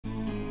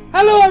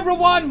Hello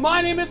everyone,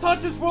 my name is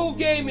Hunter's World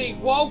Gaming.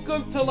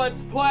 Welcome to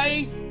Let's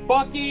Play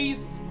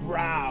Bucky's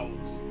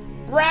Grounds.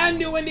 Brand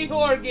new indie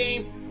horror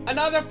game,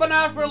 another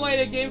Fnaf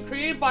related game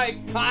created by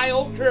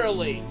Kyle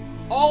Kirley.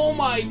 Oh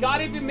my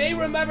god, if you may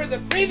remember the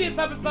previous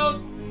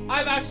episodes,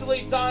 I've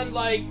actually done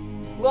like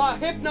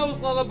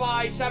Hypno's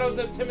Lullaby, Shadows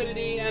of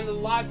Timidity, and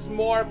lots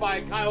more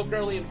by Kyle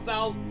Kirley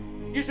himself.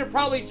 You should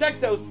probably check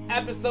those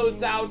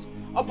episodes out.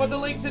 I'll put the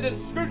links in the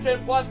description,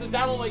 plus the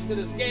download link to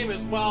this game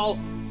as well.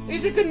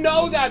 As you can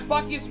know that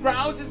Bucky's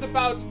Grounds is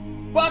about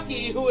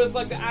Bucky, who is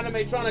like the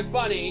animatronic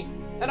bunny,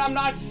 and I'm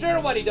not sure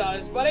what he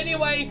does, but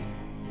anyway,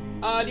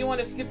 do you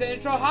want to skip the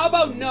intro? How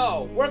about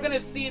no? We're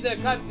gonna see the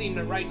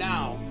cutscene right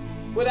now.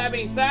 With that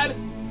being said,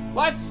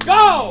 let's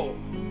go!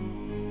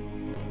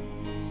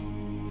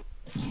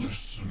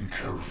 Listen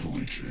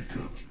carefully,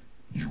 Jacob.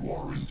 You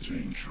are in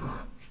danger.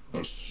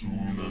 As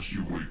soon as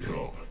you wake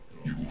up,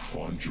 you will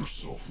find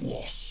yourself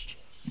lost.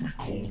 We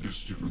call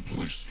this different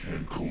place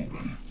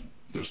Cancun.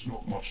 There's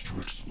not much to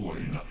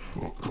explain,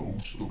 but go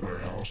to the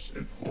warehouse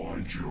and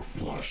find your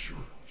flasher.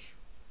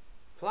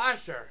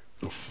 Flasher?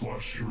 The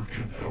flasher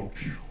can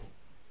help you.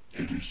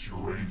 It is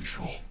your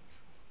angel.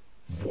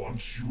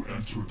 Once you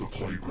enter the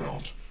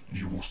playground,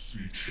 you will see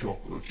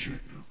chocolate,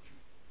 Jacob.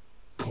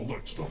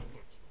 Collect them.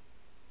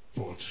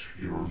 But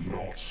you're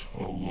not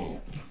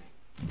alone.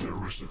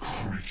 There is a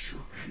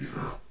creature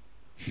here.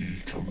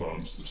 He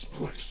commands this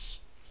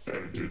place,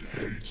 and it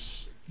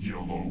hates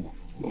yellow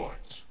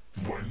light.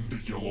 When the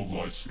yellow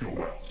lights go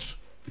out,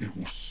 it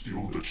will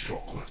steal the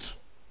chocolate.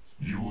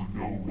 You'll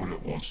know when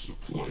it wants to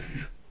play.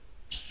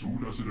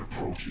 Soon as it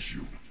approaches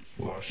you,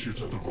 flash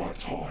it at the right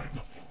time,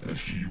 and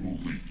he will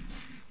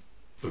leave.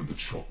 Then the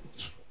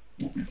chocolate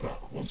will be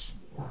back once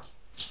more.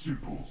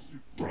 Simple,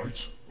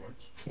 right?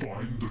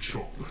 Find the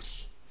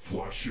chocolates,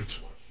 flash it,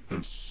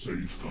 and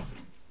save them.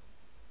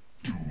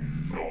 Do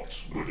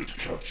not let it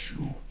catch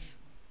you.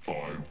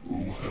 I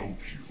will help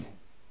you.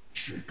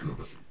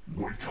 Jacob,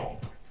 wake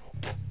up.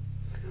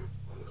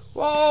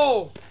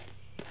 Whoa!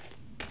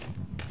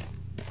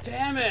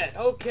 Damn it,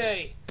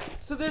 okay.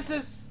 So this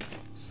is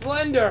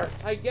Slender.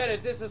 I get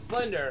it, this is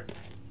Slender.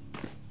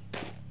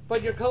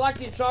 But you're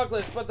collecting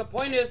chocolates, but the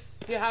point is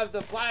you have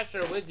the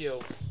flasher with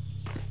you.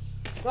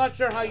 Not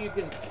sure how you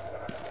can...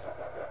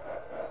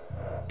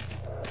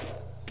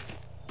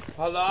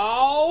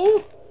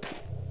 Hello?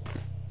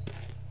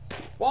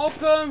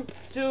 Welcome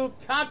to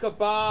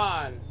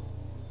Cancun.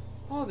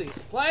 Oh, these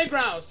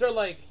playgrounds, they're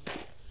like...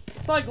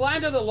 It's like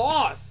Land of the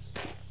Lost.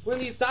 When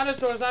these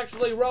dinosaurs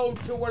actually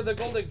roamed to where the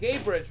Golden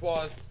Gate Bridge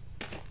was.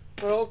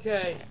 But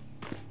okay.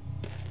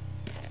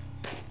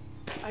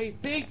 I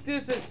think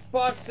this is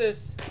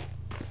Bucky's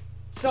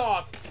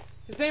chalk.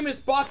 His name is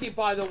Bucky,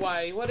 by the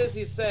way. What does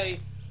he say?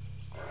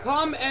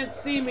 Come and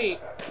see me.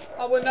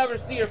 I would never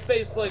see your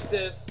face like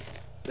this.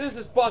 This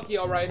is Bucky,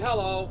 alright.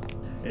 Hello.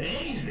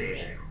 Hey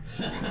there.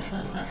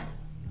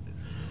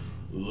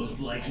 Looks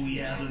like we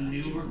have a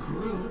new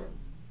recruit.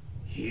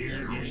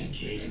 Here in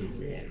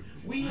Cancun,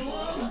 we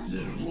love to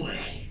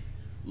play,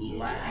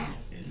 laugh,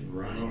 and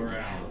run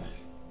around.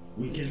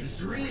 We can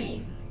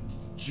stream,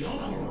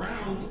 jump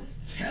around,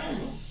 tell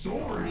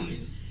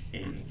stories,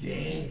 and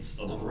dance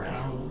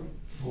around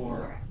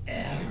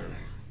forever.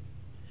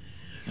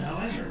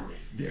 However,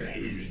 there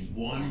is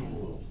one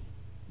rule.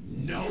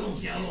 No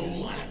yellow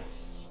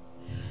lights.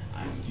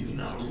 I do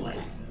not like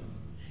them.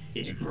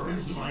 It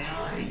burns my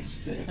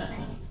eyes.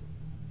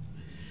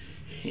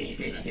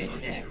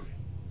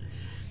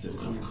 So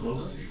come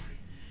closer.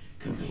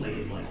 Come play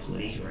in my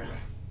playground.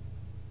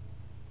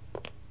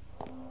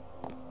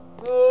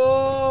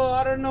 Oh,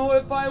 I don't know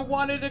if I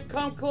wanted to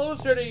come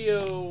closer to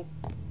you.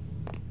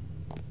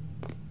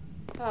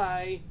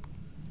 Hi.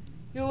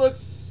 You look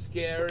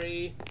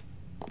scary.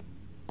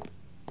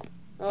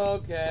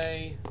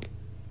 Okay.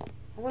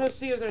 I want to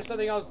see if there's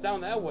something else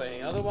down that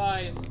way.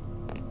 Otherwise,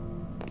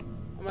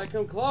 I might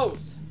come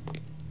close.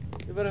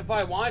 Even if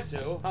I want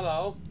to.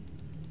 Hello.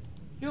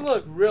 You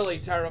look really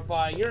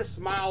terrifying. Your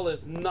smile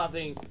is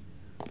nothing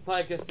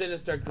like a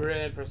sinister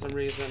grin for some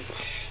reason.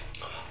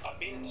 I've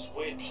been in this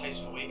weird place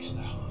for weeks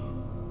now.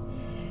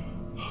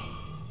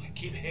 I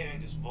keep hearing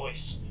this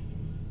voice.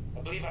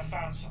 I believe I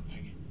found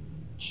something.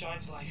 It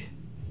shines like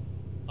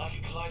a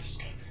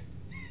kaleidoscope.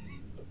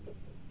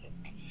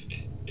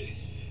 It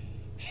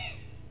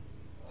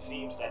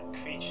seems that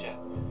creature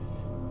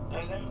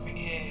knows everything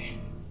here.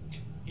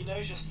 He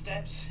knows your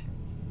steps.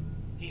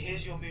 He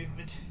hears your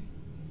movement.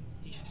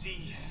 He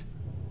sees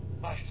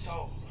my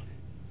soul.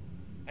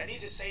 I need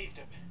to save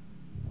them.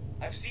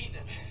 I've seen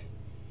them.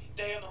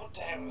 They are not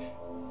them.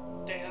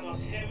 They are not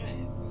him.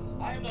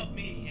 I am not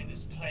me in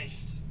this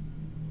place.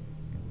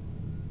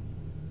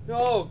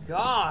 Oh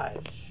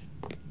gosh.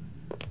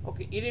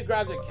 Okay, Edie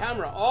grabs the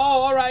camera.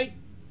 Oh, alright.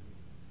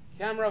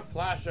 Camera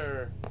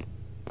flasher.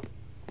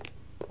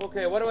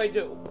 Okay, what do I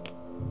do?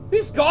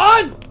 He's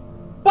gone!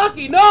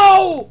 Bucky,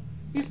 no!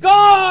 He's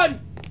gone!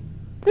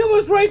 He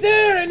was right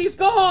there and he's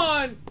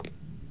gone!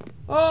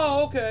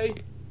 Oh, okay.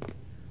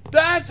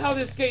 That's how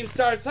this game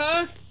starts,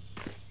 huh?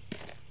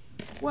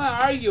 Where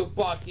are you,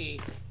 Bucky?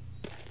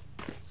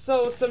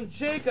 So some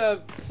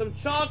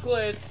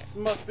chocolates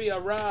must be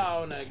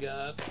around, I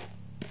guess.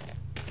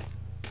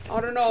 I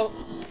don't know.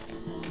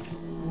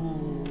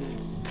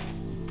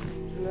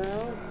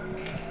 Hello?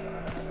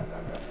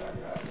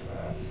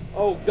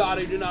 Oh God,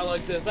 I do not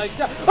like this.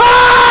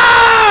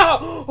 Ah!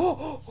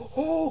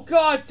 Oh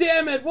God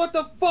damn it, what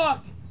the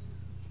fuck?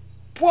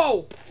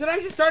 Whoa, did I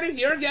just start it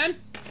here again?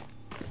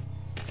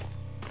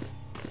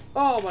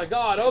 Oh my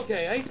God,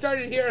 okay, I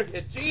started here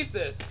again,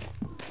 Jesus.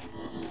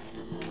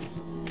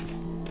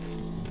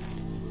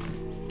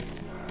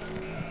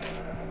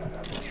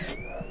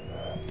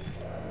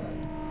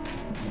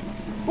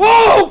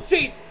 Whoa,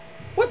 jeez!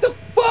 What the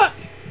fuck?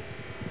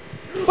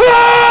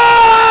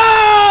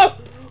 Ah!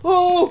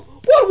 Oh,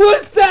 what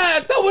was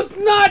that? That was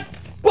not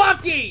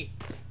Bucky!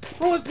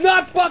 That was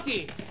not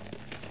Bucky!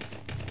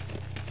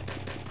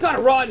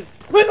 Gotta run!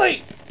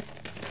 Quickly!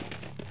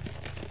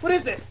 What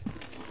is this?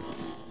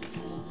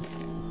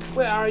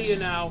 Where are you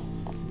now?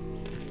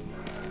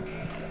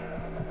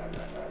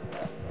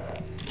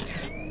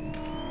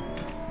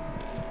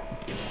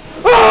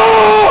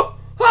 Oh!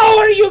 How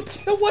are you?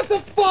 What the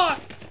fuck?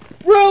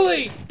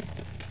 Really?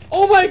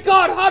 Oh my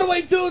God, how do I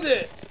do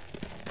this?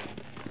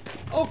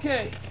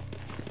 Okay.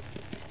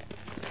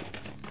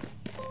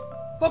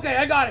 Okay,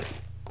 I got it.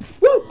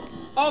 Woo!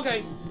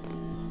 Okay.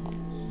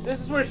 This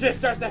is where shit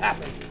starts to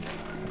happen.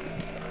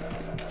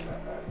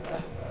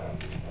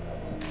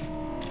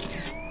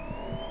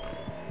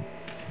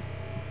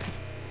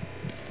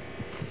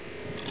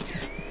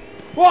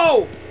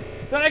 Whoa!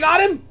 Then I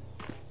got him?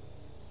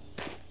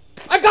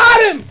 I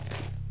got him!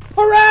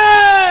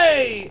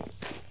 Hooray!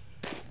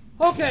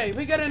 Okay,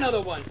 we got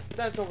another one.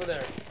 That's over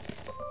there.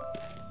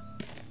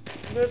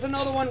 There's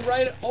another one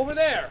right over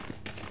there.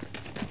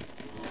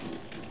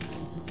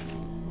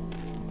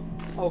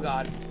 Oh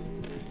God.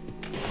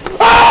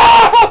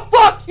 Ah!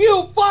 Fuck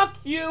you! Fuck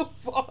you!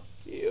 Fuck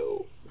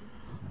you!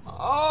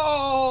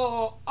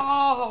 Oh!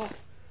 Oh!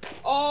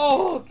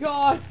 Oh!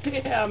 God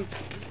damn!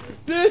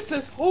 This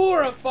is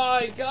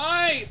horrifying,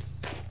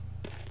 guys!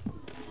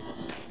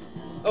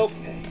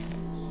 Okay.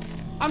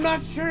 I'm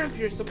not sure if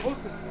you're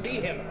supposed to see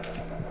him.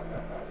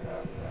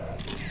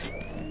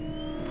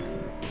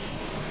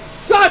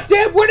 God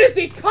damn, where is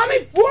he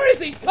coming? Where is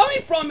he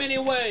coming from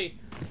anyway?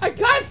 I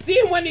can't see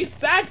him when he's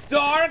that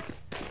dark.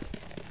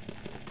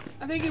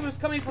 I think he was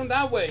coming from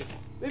that way.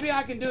 Maybe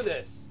I can do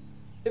this.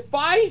 If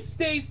I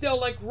stay still,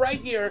 like right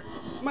here,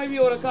 he might be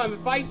able to come.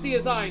 If I see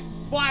his eyes,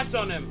 flash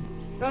on him.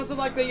 Doesn't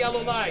like the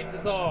yellow lights,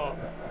 is all.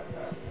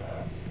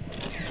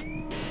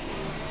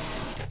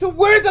 Dude,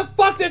 where the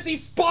fuck does he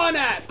spawn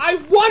at? I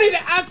wanted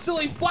to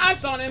actually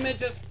flash on him and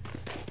just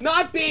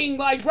not being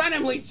like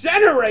randomly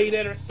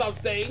generated or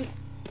something.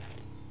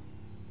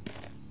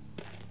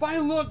 If I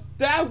look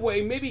that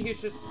way, maybe he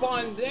should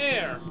spawn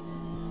there.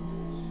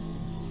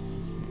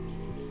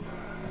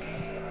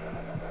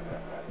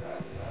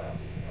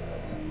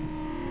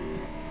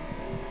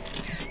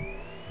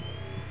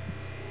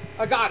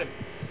 I got him.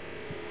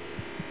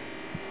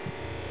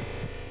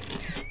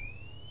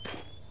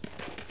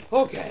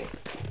 Okay,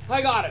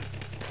 I got him.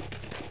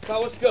 That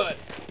was good.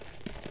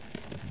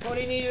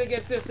 Only needed to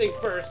get this thing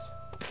first.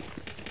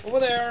 Over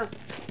there.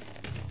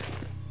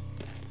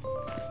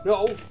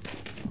 No.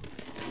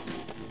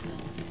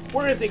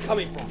 Where is he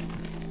coming from?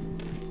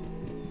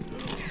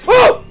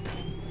 Oh!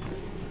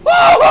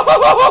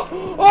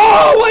 Oh!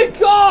 Oh my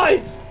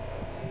God!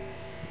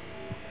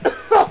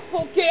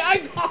 Okay, I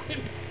got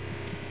him.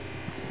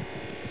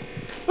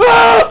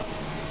 Ah!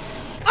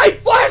 I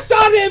flashed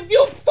on him,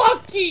 you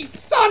fucking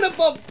son of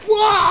a...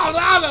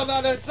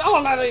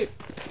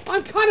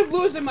 I'm kind of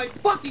losing my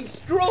fucking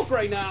stroke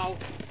right now.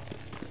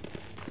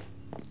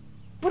 I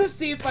want to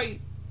see if I...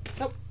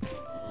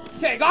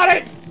 Okay, got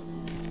it!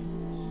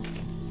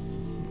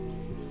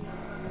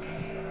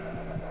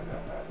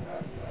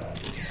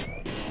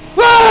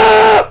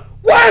 Ah!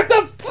 Where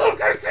the fuck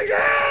is he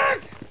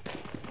at?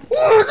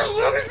 Where the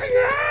fuck is he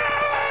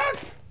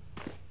at?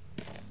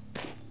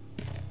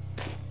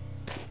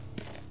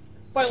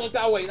 If I look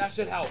that way, that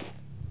should help.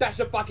 That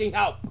should fucking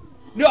help.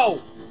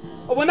 No!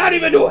 I will not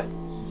even do it!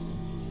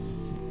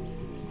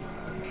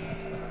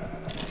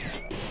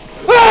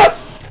 Ah!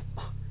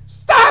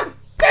 Stop!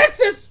 This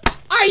is...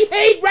 I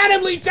hate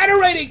randomly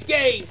generated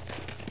games!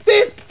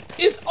 This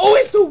is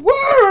always the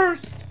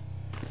worst!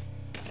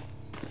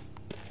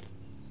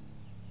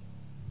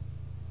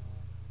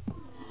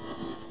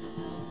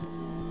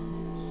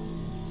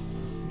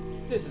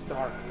 This is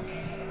dark.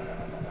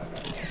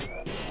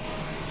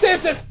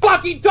 This is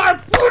fucking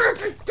dark!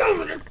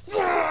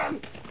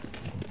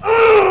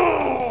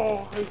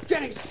 Oh, I'm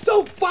getting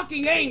so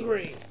fucking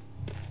angry!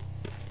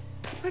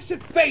 I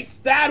should face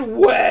that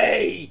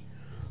way!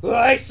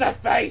 I should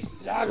face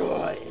that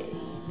way!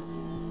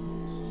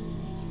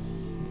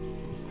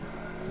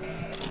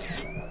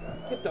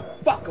 Get the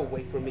fuck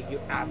away from me, you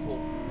asshole!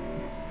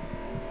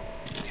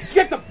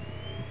 Get the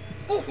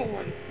fuck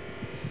away!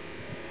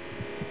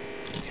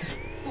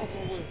 Fuck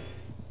away!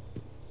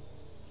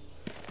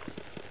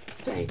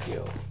 Thank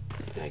you.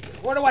 Thank you.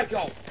 Where do I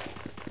go?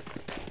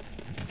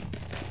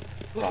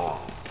 Oh.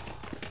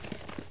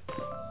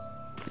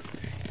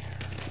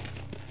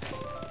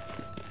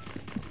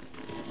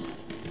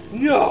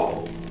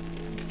 No!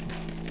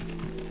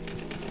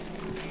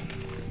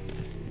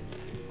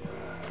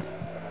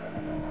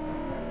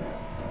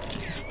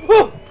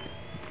 Oh!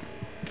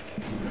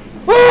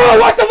 Oh,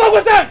 what the fuck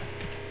was that?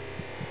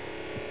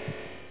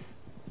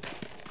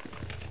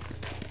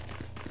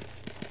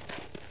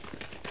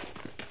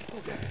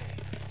 Okay.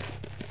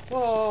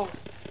 Oh.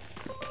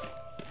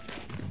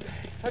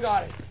 Okay, I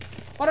got it.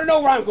 I don't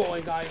know where I'm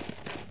going, guys.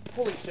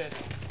 Holy shit.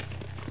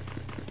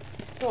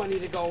 Oh, I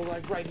need to go,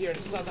 like, right here,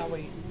 so that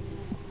way.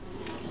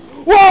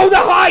 Whoa, the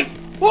heights!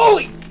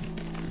 Holy!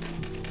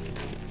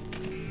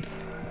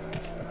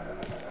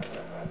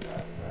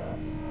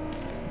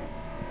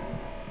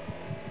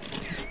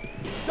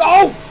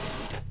 Oh!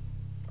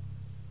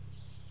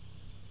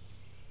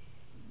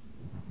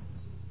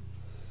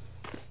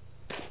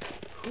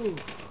 Whew.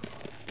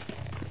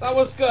 That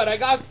was good. I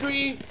got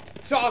 3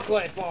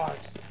 chocolate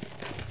bars.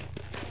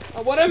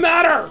 It wouldn't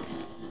matter!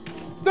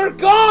 They're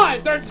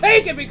gone! They're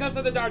taken because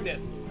of the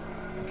darkness!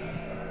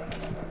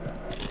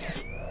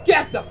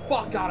 Get the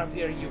fuck out of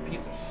here, you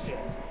piece of shit!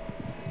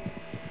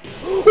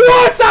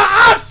 What the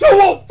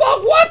actual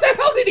fuck? What the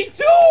hell did he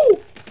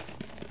do?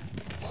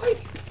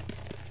 Like,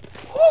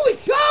 holy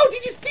cow,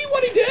 did you see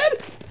what he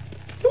did?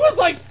 He was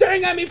like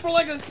staring at me for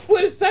like a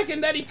split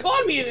second, then he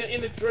caught me in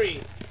the tree.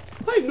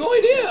 I have no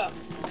idea.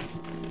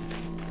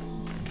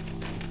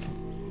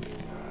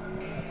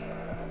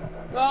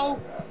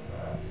 No.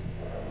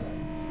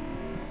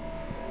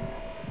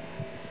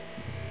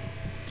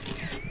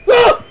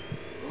 Ah!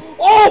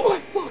 Oh my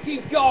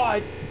fucking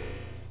god!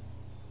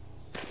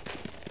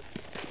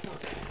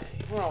 Okay,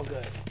 we're all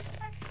good.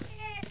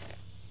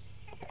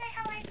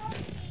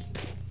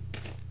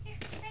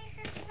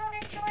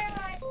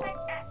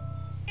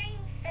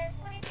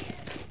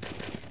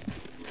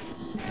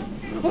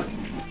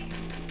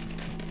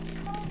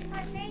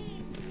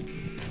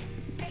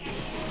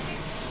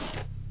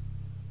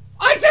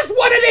 I just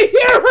wanted to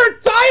hear her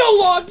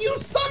dialogue, you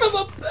son of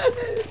a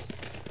bitch!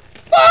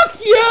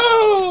 Fuck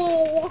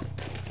you!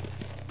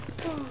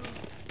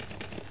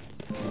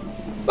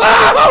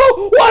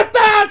 Oh, what the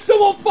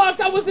actual fuck?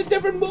 That was a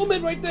different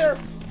movement right there.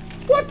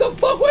 What the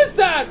fuck was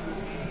that?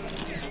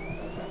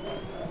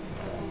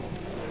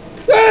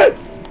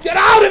 Get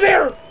out of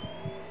here!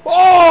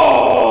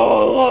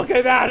 Oh, look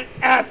at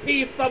that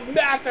piece of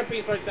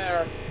masterpiece right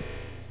there.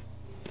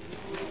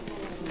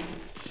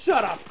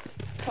 Shut up,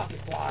 fucking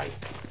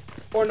flies.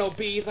 Or no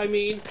bees, I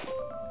mean.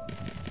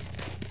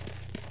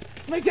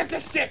 Let me get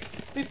this shit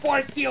before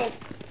it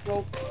steals.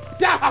 No.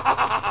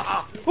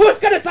 Who's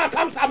gonna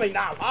come stop me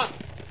now, huh?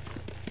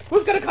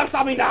 Who's gonna come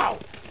stop me now?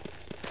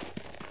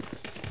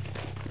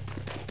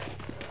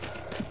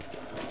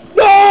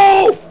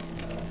 No!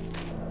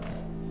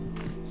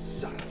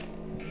 Shut up.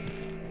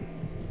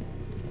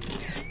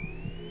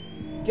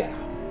 Get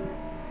out.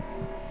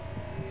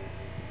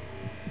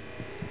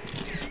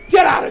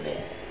 Get out of there.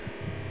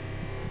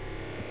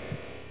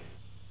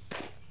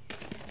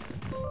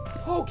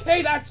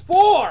 Okay, that's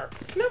 4.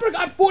 Never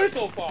got 4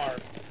 so far.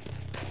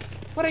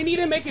 But I need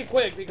to make it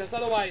quick because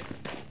otherwise...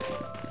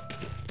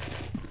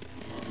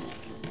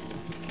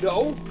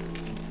 No.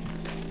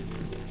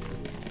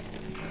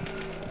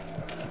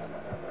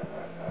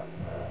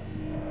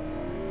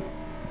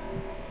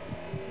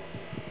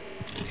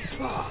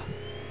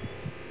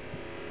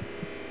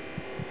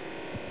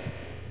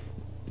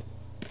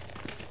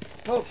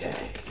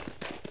 Okay.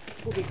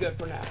 We'll be good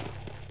for now.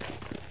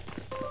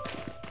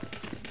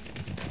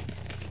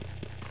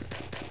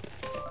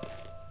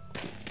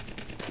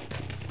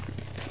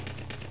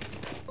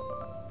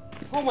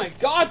 Oh my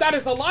god, that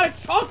is a lot of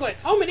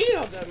chocolates! How many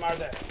of them are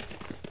there?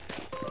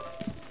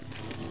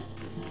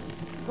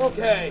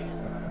 Okay.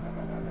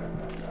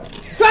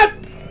 Cut!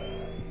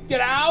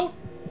 Get out!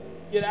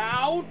 Get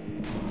out!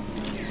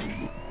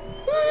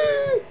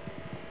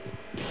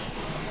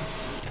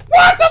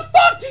 What the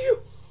fuck do you...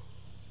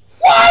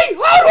 Why?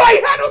 How do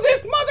I handle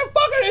this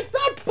motherfucker? It's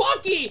not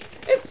Bucky!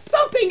 It's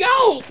something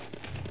else!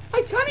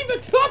 I can't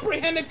even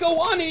comprehend it go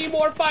on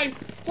anymore if I'm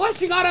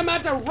flashing out him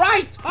at the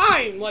right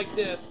time like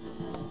this.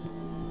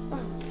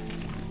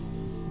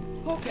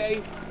 Okay.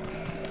 I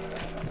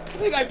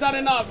think I've done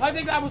enough. I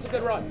think that was a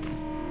good run.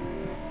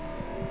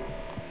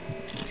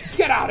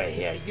 Get out of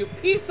here, you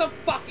piece of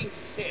fucking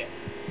shit.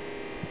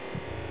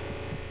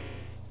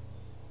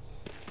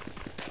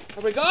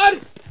 Are we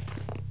good?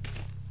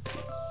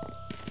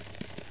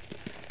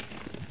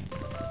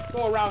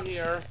 Go around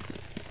here.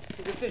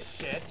 Look at this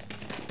shit.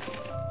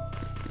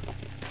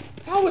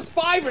 That was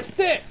 5 or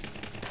 6.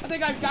 I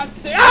think I've got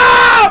 6.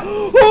 Ah!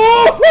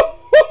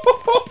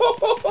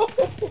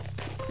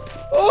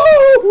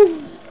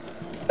 Oh!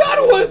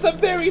 That was a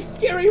very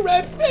scary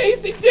red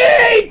face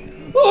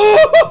indeed!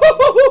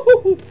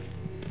 Oh!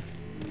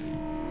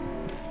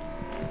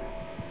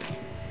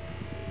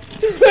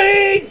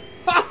 Big!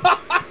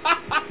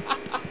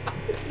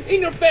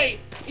 In your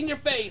face! In your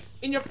face!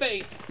 In your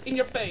face! In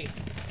your face!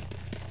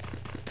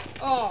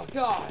 Oh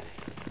god!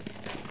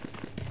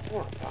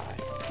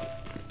 Horrified.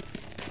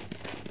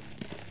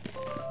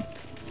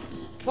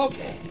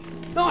 Okay.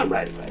 No, I'm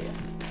ready for you.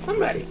 I'm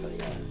ready for you.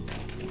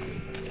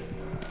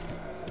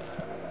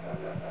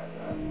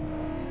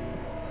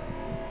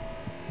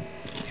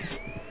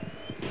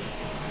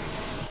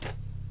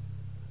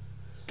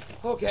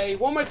 Okay,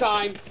 one more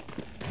time.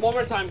 One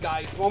more time,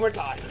 guys. One more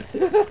time.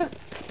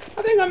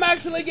 I think I'm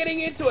actually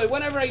getting into it.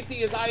 Whenever I see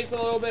his eyes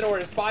a little bit or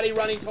his body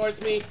running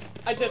towards me,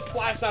 I just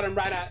flash at him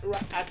right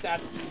at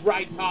that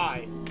right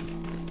time.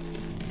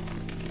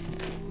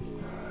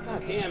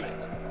 God damn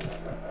it.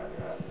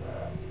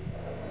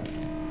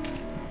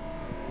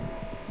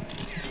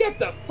 Get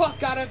the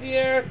fuck out of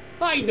here.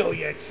 I know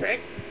your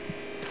tricks.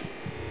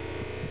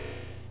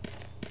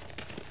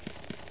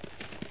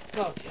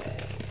 Okay.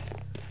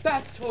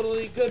 That's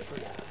totally good for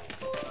now.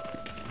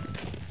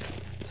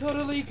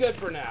 Totally good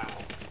for now.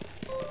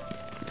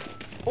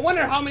 I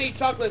wonder how many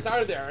chocolates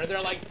are there? Are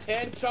there like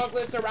 10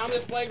 chocolates around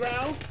this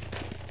playground?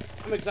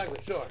 I'm exactly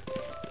sure.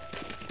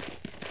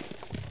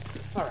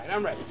 Alright,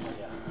 I'm ready for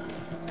you.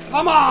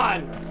 Come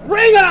on!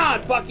 Bring it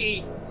on,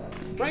 Bucky!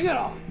 Bring it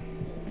on!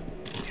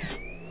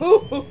 Hoo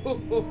hoo hoo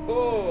hoo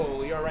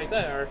hoo! You're right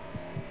there.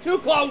 Too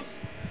close!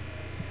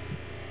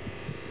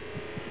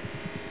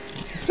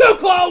 Too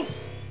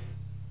close!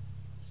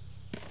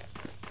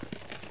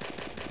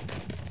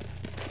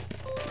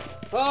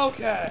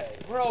 Okay,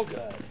 we're all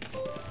good.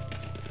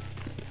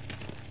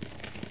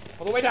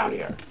 All the way down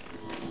here.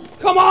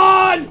 Come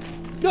on!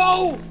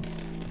 No!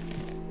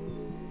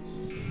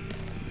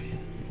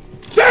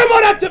 Share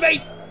mode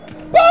activate!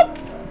 Boop!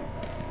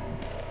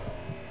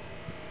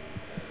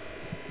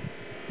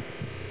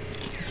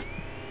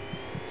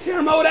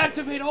 Share mode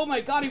activate! Oh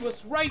my god, he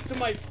was right to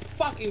my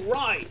fucking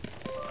right!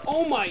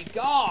 Oh my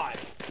god!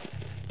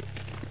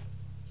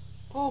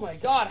 Oh my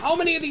god, how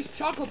many of these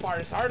chocolate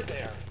bars are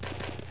there?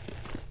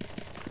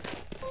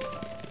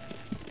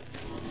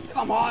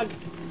 Come on!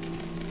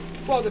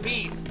 Well, the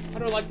bees. I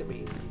don't like the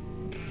bees.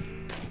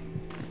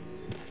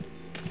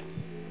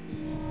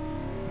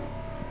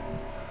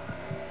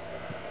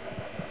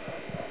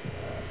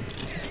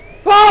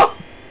 Oh!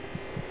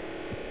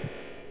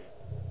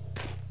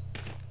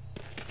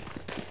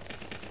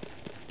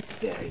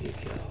 There you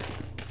go.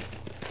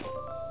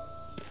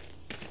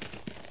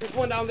 There's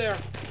one down there.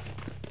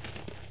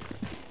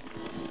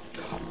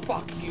 Oh,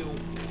 fuck you.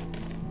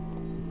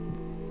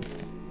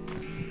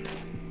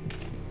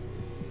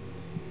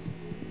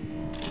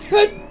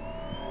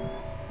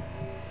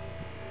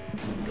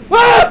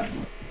 Ah!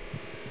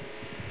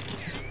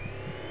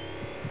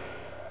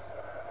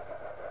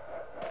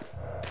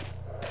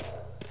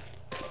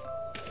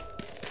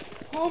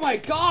 Oh my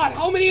god,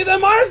 how many of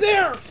them are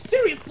there?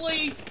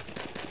 Seriously?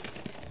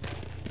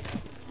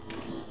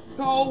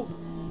 No.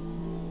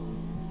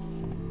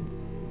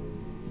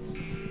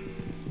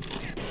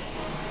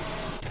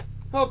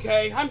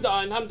 Okay, I'm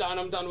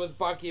done with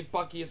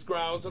Bucky'S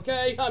Grounds,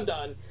 okay? I'm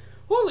done.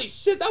 Holy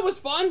shit, that was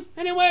fun.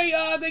 Anyway,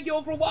 thank you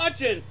all for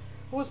watching.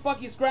 It was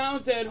Bucky'S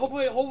Grounds, and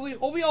hopefully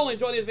you all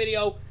enjoyed this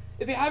video.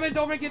 If you haven't,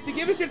 don't forget to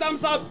give us your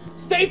thumbs up,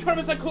 stay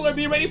tuned for cooler,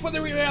 be ready for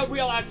the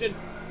real action.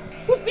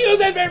 We'll see you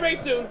then very, very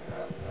soon.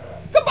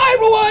 Goodbye,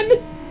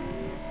 everyone!